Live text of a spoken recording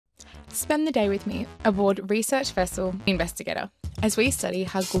Spend the day with me aboard research vessel Investigator as we study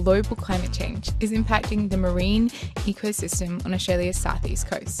how global climate change is impacting the marine ecosystem on Australia's southeast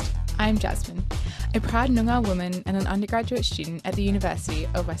coast. I'm Jasmin, a proud Noongar woman and an undergraduate student at the University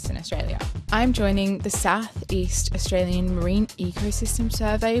of Western Australia. I'm joining the South East Australian Marine Ecosystem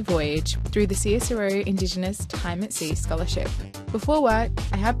Survey voyage through the CSIRO Indigenous Time at Sea Scholarship. Before work,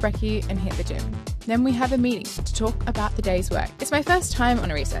 I have brekkie and hit the gym. Then we have a meeting to talk about the day's work. It's my first time on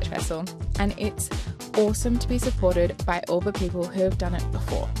a research vessel, and it's awesome to be supported by all the people who have done it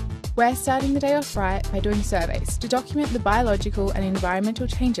before. We're starting the day off right by doing surveys to document the biological and environmental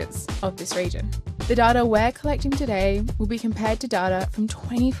changes of this region. The data we're collecting today will be compared to data from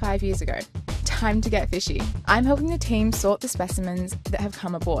 25 years ago. Time to get fishy. I'm helping the team sort the specimens that have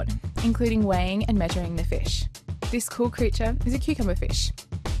come aboard, including weighing and measuring the fish. This cool creature is a cucumber fish.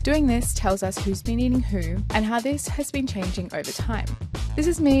 Doing this tells us who's been eating who and how this has been changing over time. This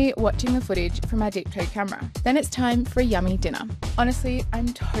is me watching the footage from our deep tow camera. Then it's time for a yummy dinner. Honestly,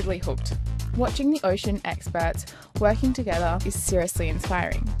 I'm totally hooked. Watching the ocean experts working together is seriously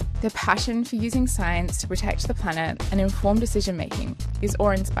inspiring. Their passion for using science to protect the planet and inform decision making is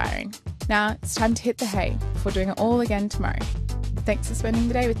awe-inspiring. Now it's time to hit the hay before doing it all again tomorrow. Thanks for spending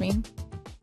the day with me.